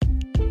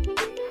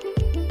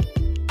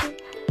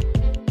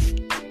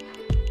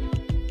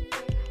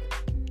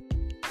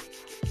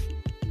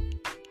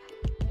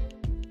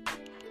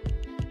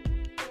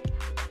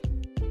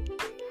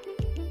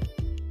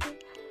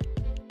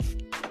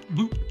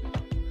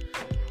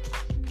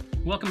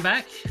Welcome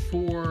back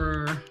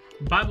for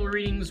Bible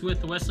readings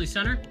with the Wesley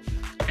Center.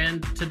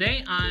 And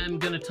today I'm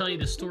going to tell you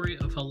the story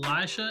of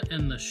Elisha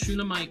and the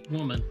Shunammite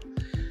woman.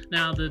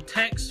 Now, the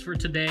text for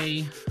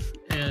today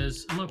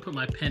is, I'm going to put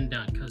my pen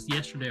down because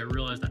yesterday I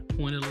realized I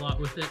pointed a lot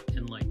with it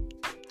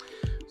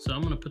so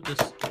I'm going to put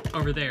this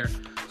over there.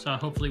 So I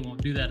hopefully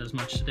won't do that as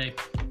much today.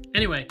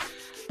 Anyway,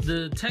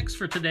 the text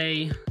for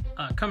today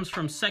comes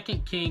from 2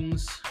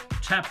 Kings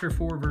chapter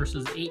 4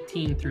 verses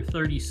 18 through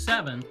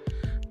 37.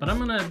 But I'm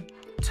going to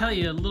tell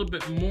you a little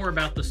bit more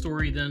about the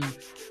story than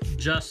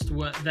just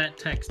what that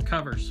text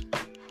covers.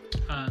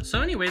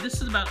 So anyway,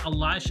 this is about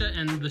Elisha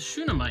and the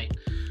Shunammite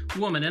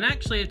woman. And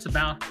actually it's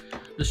about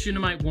the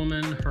Shunammite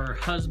woman, her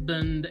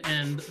husband,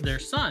 and their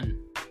son.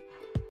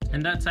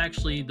 And that's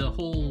actually the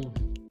whole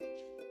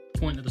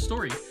point of the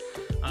story,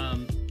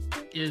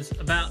 is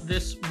about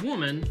this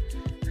woman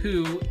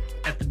who,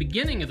 at the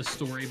beginning of the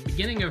story,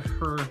 beginning of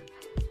her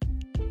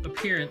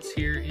appearance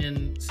here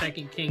in 2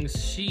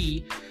 Kings,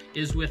 she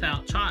is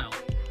without child.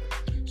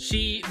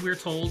 She, we're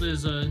told,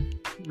 is a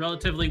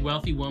relatively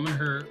wealthy woman.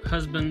 Her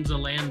husband's a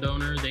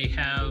landowner. They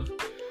have,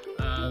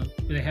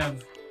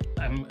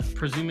 I'm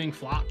presuming,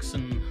 flocks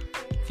and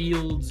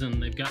fields,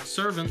 and they've got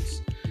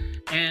servants.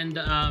 And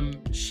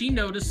she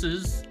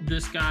notices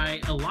this guy,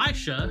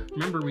 Elisha.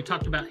 Remember, we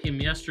talked about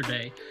him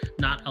yesterday,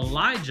 not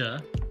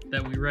Elijah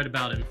that we read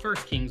about in 1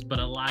 Kings, but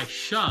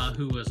Elisha,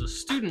 who was a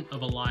student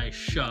of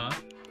Elijah,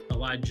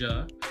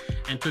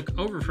 and took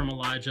over from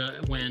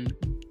Elijah when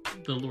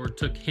the Lord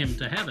took him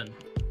to heaven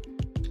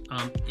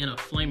in a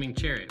flaming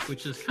chariot,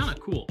 which is kind of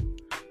cool.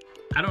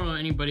 I don't know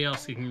anybody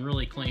else who can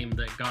really claim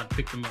that God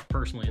picked him up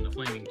personally in a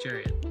flaming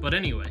chariot. But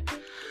anyway,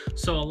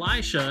 so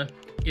Elisha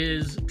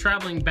is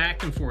traveling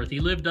back and forth. He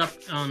lived up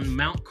on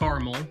Mount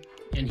Carmel,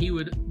 and he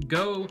would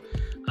go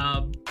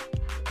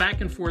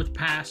back and forth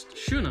past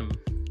Shunem,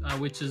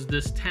 which is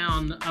this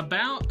town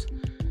about,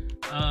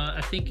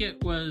 I think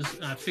it was,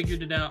 I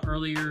figured it out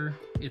earlier,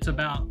 it's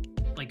about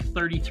like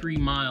 33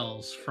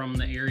 miles from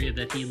the area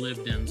that he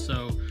lived in.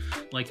 So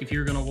like if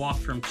you're going to walk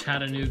from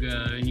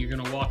Chattanooga and you're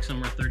going to walk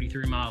somewhere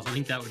 33 miles, I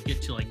think that would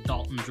get you like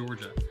Dalton,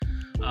 Georgia,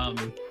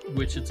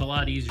 which it's a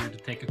lot easier to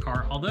take a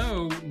car.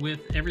 Although with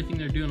everything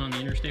they're doing on the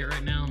interstate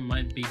right now, it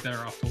might be better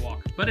off to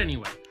walk. But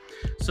anyway,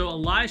 so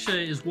Elisha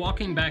is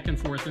walking back and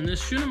forth, and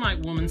this Shunammite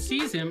woman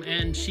sees him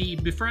and she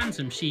befriends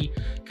him. She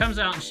comes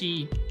out and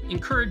she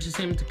encourages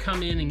him to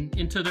come in and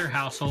into their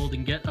household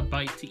and get a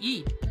bite to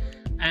eat.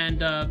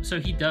 And so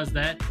he does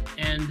that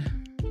and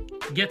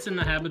gets in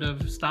the habit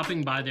of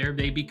stopping by there.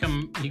 He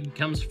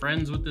becomes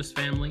friends with this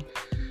family,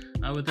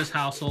 with this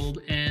household,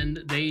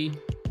 and they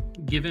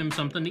give him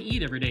something to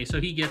eat every day. So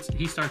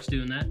he starts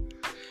doing that.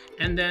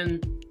 And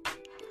then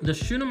the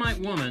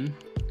Shunammite woman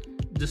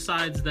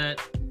decides that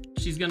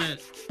she's going to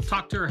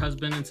talk to her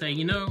husband and say,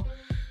 you know,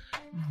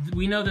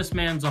 we know this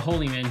man's a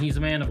holy man. He's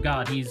a man of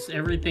God. He's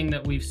everything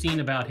that we've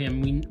seen about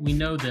him. We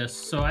know this.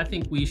 So I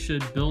think we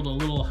should build a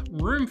little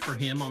room for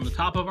him on the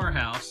top of our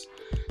house.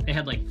 They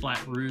had like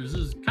flat roofs.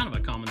 This is kind of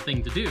a common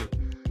thing to do.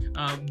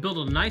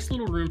 Build a nice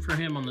little room for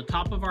him on the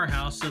top of our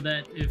house so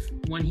that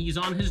when he's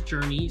on his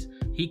journeys,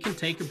 he can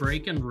take a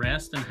break and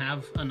rest and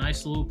have a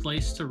nice little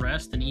place to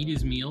rest and eat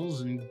his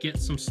meals and get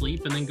some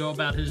sleep and then go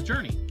about his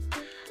journey.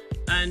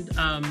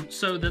 And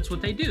so that's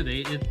what they do.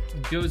 It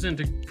goes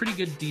into pretty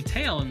good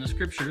detail in the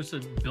scriptures.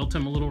 It built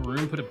him a little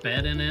room, put a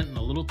bed in it, and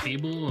a little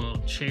table and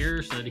a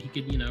chair so that he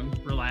could,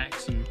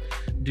 relax and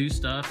do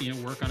stuff,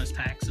 work on his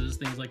taxes,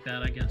 things like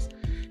that, I guess.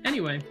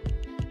 Anyway,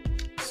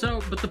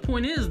 but the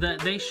point is that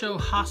they show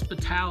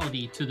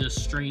hospitality to this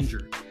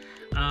stranger.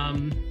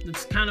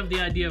 It's kind of the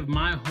idea of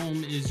my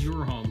home is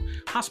your home.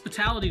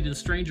 Hospitality to the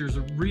stranger is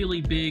a really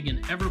big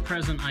and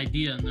ever-present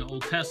idea in the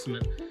Old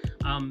Testament.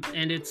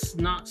 And it's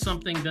not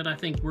something that I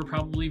think we're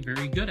probably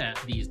very good at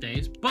these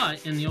days,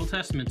 but in the Old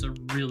Testament, it's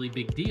a really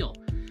big deal.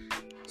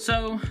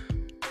 So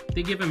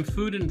they give him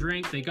food and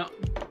drink. They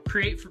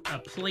create a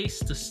place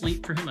to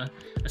sleep for him,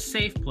 a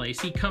safe place.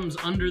 He comes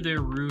under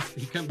their roof.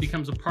 He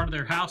becomes a part of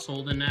their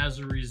household, and as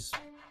a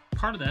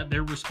part of that,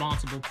 they're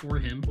responsible for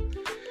him.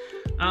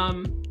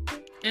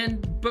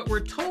 But we're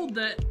told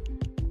that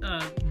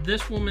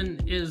this woman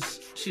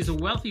she's a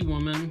wealthy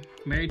woman,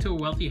 married to a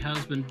wealthy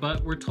husband,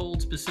 but we're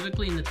told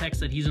specifically in the text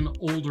that he's an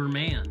older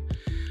man.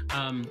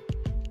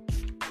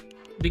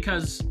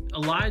 Because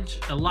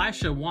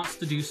Elisha wants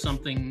to do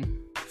something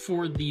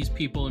for these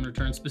people in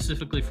return,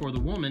 specifically for the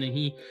woman, and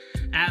he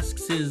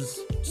asks his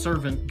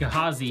servant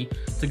Gehazi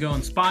to go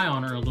and spy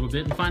on her a little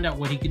bit and find out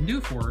what he can do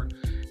for her.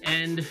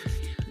 And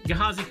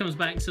Gehazi comes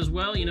back and says,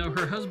 well,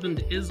 her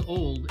husband is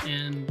old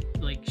and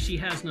she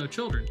has no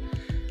children.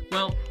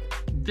 Well,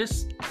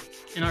 this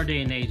in our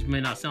day and age may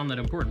not sound that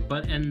important,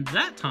 but in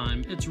that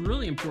time, it's a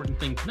really important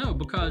thing to know,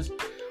 because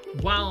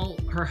while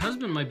her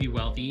husband might be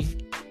wealthy,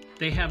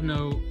 he has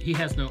no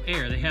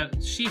heir.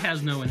 She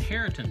has no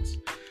inheritance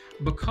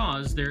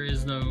because there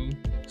is no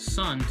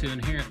son to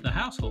inherit the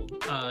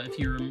household. If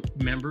you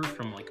remember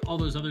from like all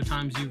those other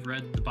times you've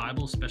read the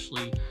Bible,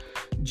 especially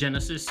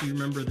Genesis, you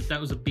remember that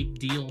was a big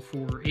deal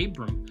for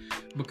Abram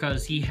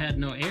because he had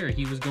no heir.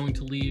 He was going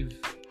to leave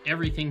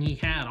everything he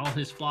had, all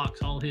his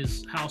flocks, all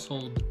his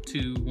household,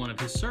 to one of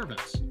his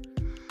servants.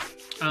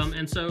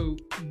 And so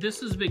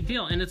this is a big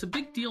deal. And it's a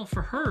big deal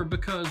for her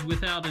because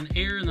without an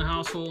heir in the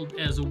household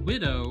as a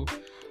widow,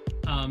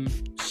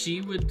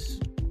 she would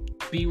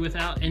be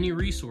without any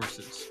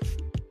resources.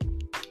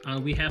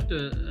 We have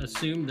to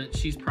assume that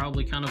she's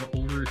probably kind of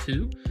older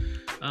too.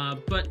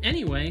 But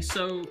anyway,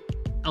 so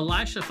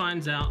Elisha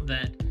finds out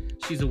that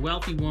she's a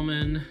wealthy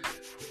woman,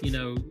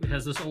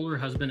 has this older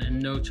husband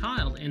and no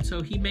child. And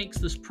so he makes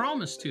this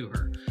promise to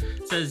her,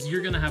 says,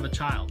 you're going to have a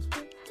child.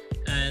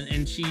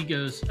 And she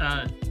goes,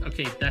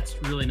 okay,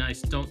 that's really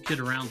nice. Don't kid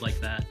around like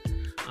that.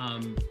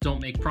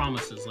 Don't make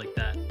promises like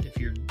that if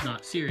you're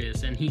not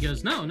serious. And he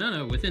goes, no.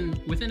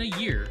 Within a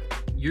year,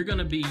 you're going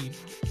to be,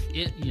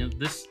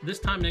 this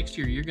time next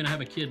year, you're going to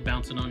have a kid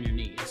bouncing on your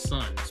knee, a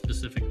son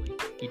specifically,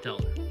 he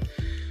tells her.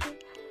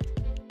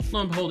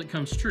 Lo and behold, it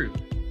comes true.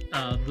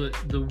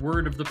 The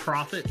word of the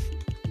prophet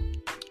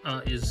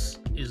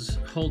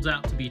holds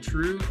out to be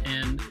true,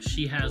 and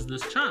she has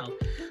this child.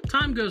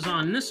 Time goes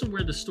on, and this is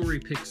where the story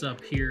picks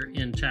up here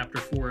in chapter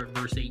 4 at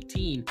verse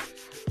 18,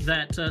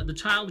 that the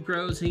child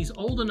grows, and he's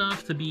old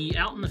enough to be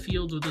out in the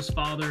fields with his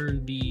father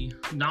and be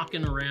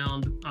knocking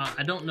around.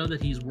 I don't know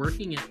that he's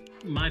working.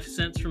 My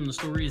sense from the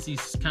story is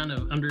he's kind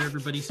of under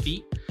everybody's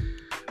feet.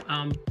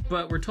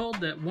 But we're told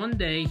that one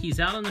day he's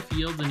out in the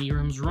fields and he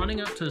comes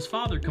running up to his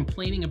father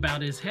complaining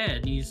about his head.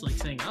 And he's like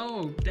saying,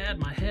 oh, Dad,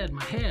 my head.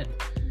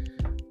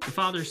 The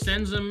father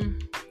sends him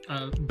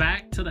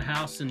back to the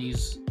house, and he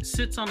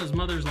sits on his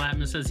mother's lap,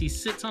 and it says he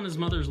sits on his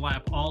mother's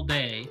lap all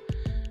day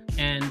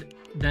and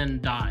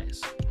then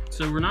dies.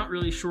 So we're not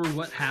really sure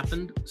what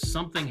happened.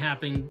 Something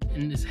happened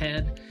in his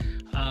head,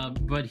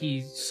 but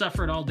he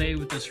suffered all day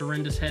with this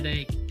horrendous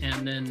headache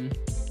and then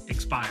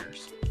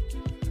expires.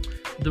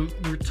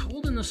 We're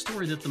told in the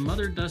story that the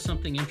mother does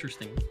something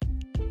interesting.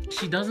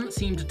 She doesn't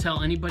seem to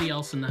tell anybody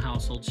else in the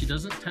household. She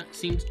doesn't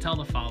seem to tell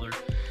the father.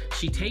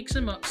 She takes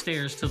him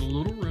upstairs to the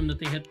little room that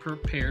they had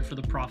prepared for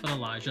the prophet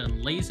Elijah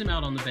and lays him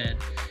out on the bed,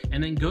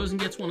 and then goes and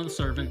gets one of the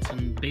servants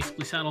and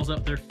basically saddles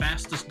up their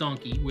fastest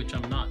donkey, which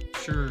I'm not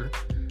sure,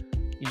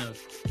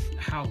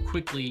 how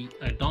quickly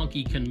a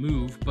donkey can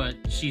move, but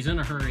she's in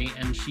a hurry,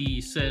 and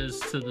she says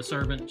to the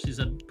servant, she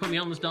said, put me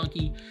on this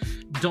donkey.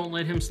 Don't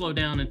let him slow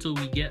down until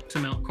we get to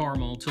Mount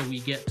Carmel, until we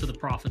get to the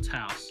prophet's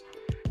house.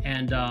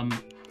 And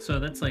so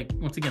that's like,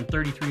 once again,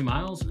 33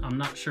 miles. I'm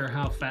not sure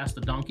how fast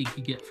a donkey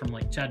could get from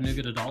like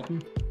Chattanooga to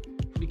Dalton.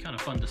 It'd be kind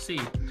of fun to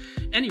see.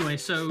 Anyway,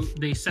 so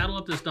they saddle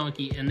up this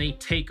donkey and they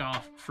take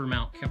off for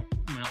Mount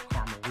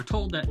Carmel. We're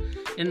told that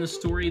in the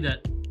story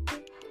that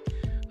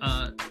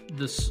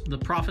the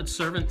prophet's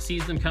servant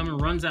sees them coming,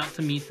 runs out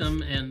to meet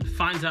them and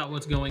finds out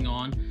what's going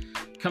on,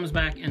 comes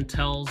back and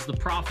tells the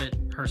prophet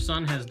her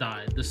son has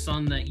died. The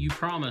son that you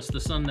promised,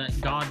 the son that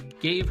God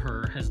gave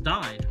her, has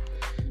died.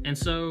 And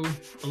so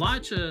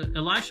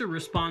Elisha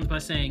responds by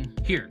saying,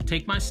 here,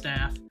 take my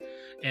staff,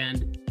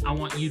 and I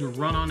want you to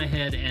run on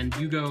ahead, and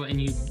you go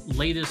and you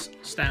lay this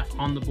staff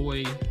on the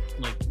boy,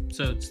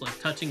 so it's like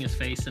touching his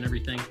face and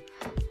everything.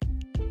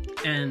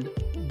 And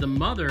the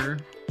mother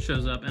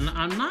shows up, and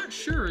I'm not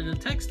sure, and the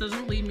text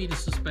doesn't lead me to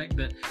suspect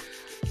that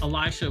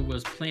Elisha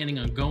was planning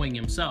on going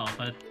himself.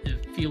 I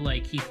feel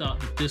like he thought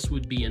that this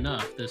would be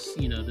enough.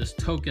 This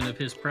token of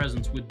his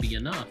presence would be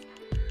enough.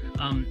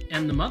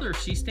 And the mother,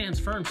 she stands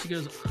firm. She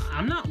goes,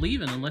 I'm not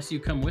leaving unless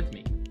you come with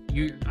me.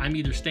 I'm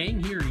either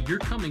staying here or you're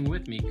coming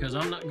with me, because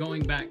I'm not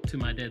going back to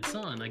my dead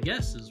son, I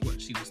guess is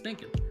what she was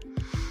thinking.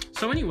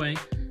 So anyway,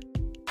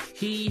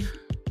 he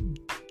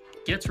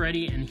gets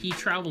ready and he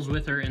travels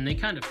with her, and they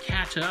kind of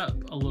catch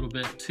up a little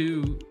bit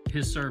to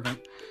his servant.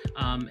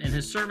 And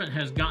his servant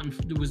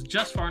was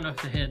just far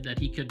enough ahead that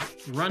he could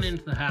run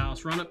into the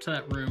house, run up to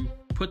that room,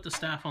 put the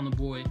staff on the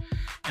boy,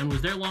 and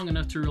was there long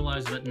enough to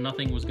realize that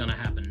nothing was going to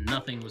happen.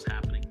 Nothing was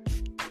happening.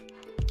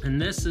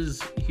 And this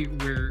is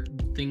where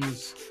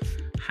things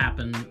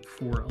happen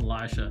for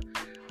Elisha.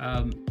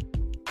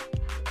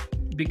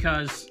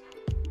 Because,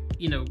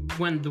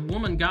 when the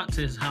woman got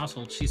to his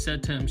household, she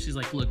said to him, she's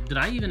like, look, did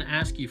I even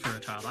ask you for a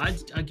child?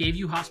 I gave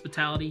you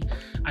hospitality.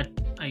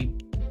 I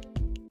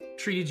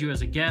treated you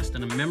as a guest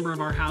and a member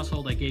of our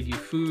household. I gave you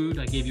food.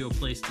 I gave you a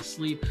place to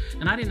sleep.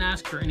 And I didn't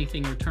ask for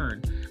anything in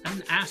return. I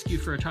didn't ask you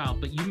for a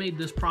child, but you made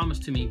this promise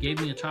to me, gave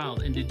me a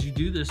child. And did you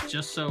do this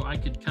just so I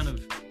could kind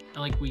of,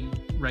 like we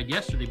read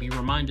yesterday, be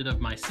reminded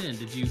of my sin?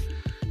 Did you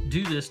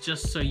do this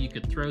just so you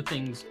could throw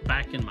things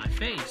back in my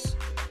face?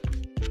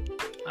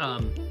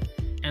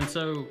 And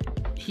so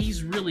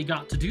he's really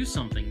got to do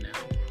something now.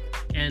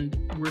 And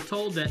we're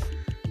told that,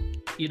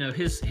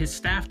 his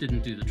staff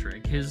didn't do the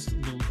trick. His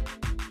little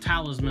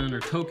talisman or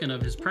token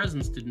of his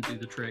presence didn't do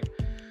the trick.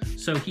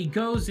 So he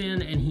goes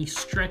in and he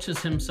stretches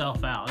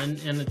himself out. And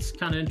it's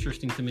kind of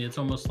interesting to me. It's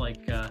almost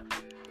like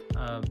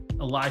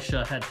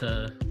Elisha had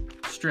to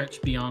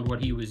stretch beyond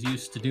what he was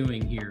used to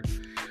doing here.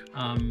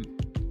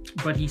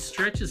 But he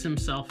stretches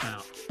himself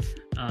out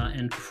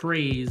and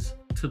prays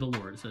to the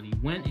Lord. So he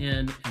went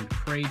in and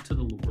prayed to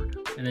the Lord,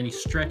 and then he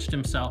stretched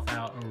himself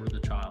out over the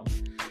child.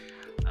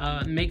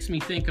 It makes me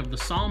think of the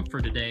psalm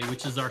for today,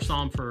 which is our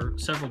psalm for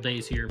several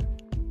days here,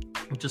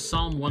 which is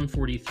Psalm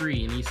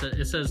 143. And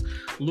it says,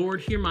 Lord,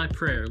 hear my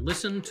prayer.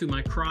 Listen to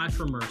my cry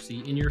for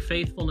mercy. In your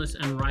faithfulness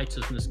and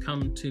righteousness,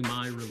 come to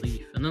my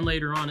relief. And then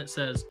later on it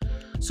says,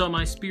 so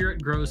my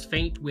spirit grows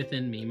faint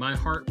within me. My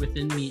heart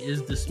within me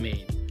is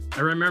dismayed. I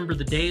remember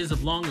the days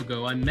of long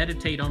ago. I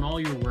meditate on all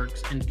your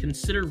works and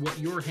consider what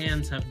your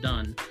hands have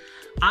done.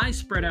 I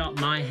spread out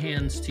my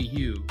hands to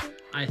you.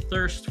 I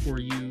thirst for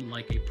you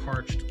like a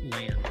parched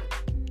land.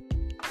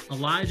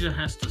 Elijah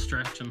has to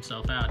stretch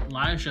himself out.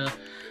 Elijah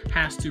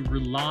has to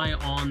rely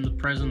on the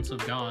presence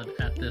of God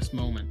at this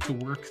moment to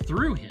work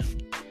through him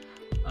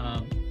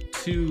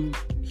to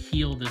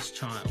heal this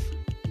child.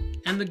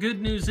 And the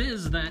good news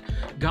is that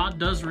God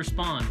does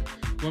respond.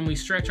 When we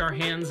stretch our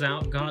hands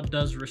out, God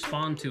does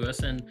respond to us.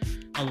 And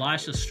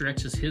Elisha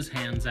stretches his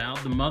hands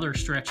out. The mother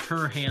stretched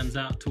her hands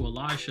out to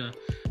Elisha,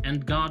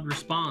 and God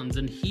responds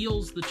and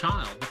heals the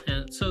child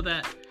so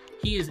that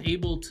he is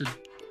able to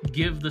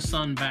give the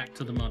son back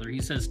to the mother.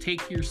 He says,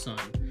 take your son.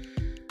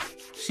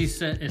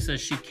 It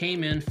says she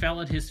came in,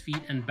 fell at his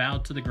feet, and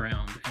bowed to the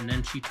ground. And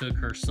then she took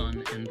her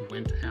son and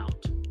went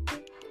out.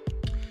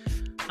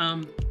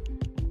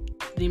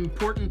 The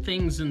important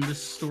things in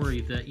this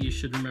story that you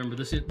should remember,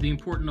 the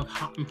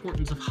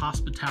importance of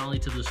hospitality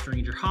to the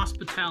stranger.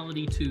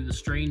 Hospitality to the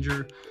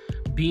stranger,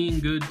 being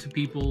good to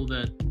people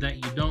that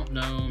you don't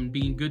know, and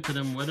being good to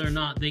them whether or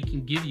not they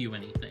can give you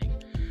anything.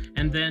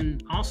 And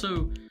then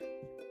also,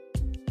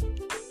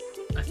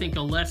 I think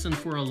a lesson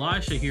for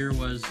Elisha here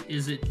was,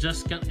 is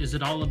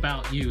it all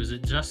about you? Is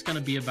it just going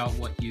to be about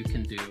what you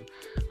can do?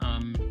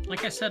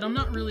 Like I said, I'm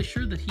not really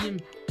sure that he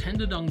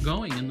intended on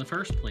going in the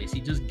first place.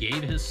 He just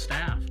gave his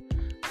staff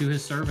to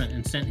his servant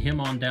and sent him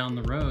on down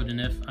the road.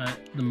 And if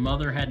the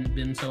mother hadn't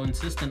been so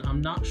insistent,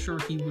 I'm not sure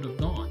he would have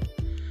gone.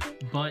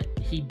 But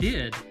he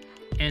did,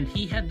 and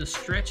he had to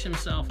stretch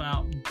himself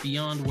out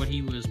beyond what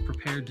he was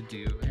prepared to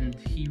do, and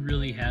he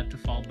really had to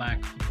fall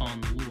back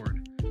upon the Lord.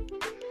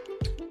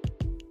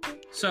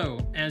 So,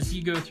 as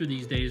you go through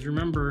these days,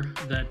 remember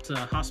that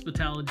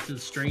hospitality to the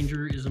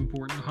stranger is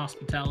important.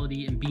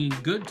 Hospitality and being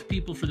good to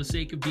people for the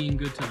sake of being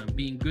good to them.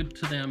 Being good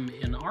to them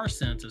in our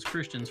sense as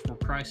Christians for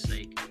Christ's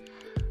sake.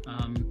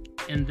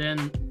 And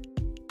then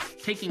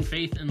taking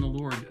faith in the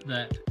Lord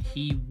that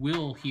he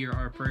will hear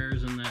our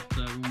prayers, and that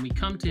when we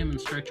come to him and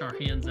stretch our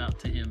hands out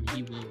to him,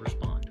 he will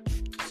respond.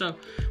 So,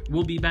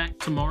 we'll be back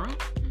tomorrow,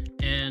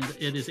 and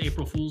it is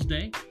April Fool's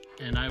Day.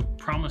 And I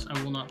promise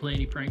I will not play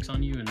any pranks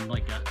on you and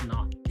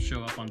not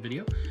show up on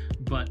video.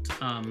 But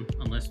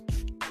unless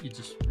you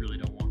just really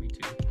don't want me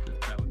to,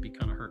 that would be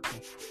kind of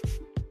hurtful.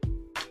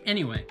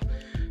 Anyway,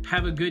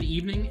 have a good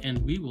evening, and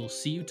we will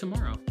see you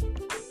tomorrow.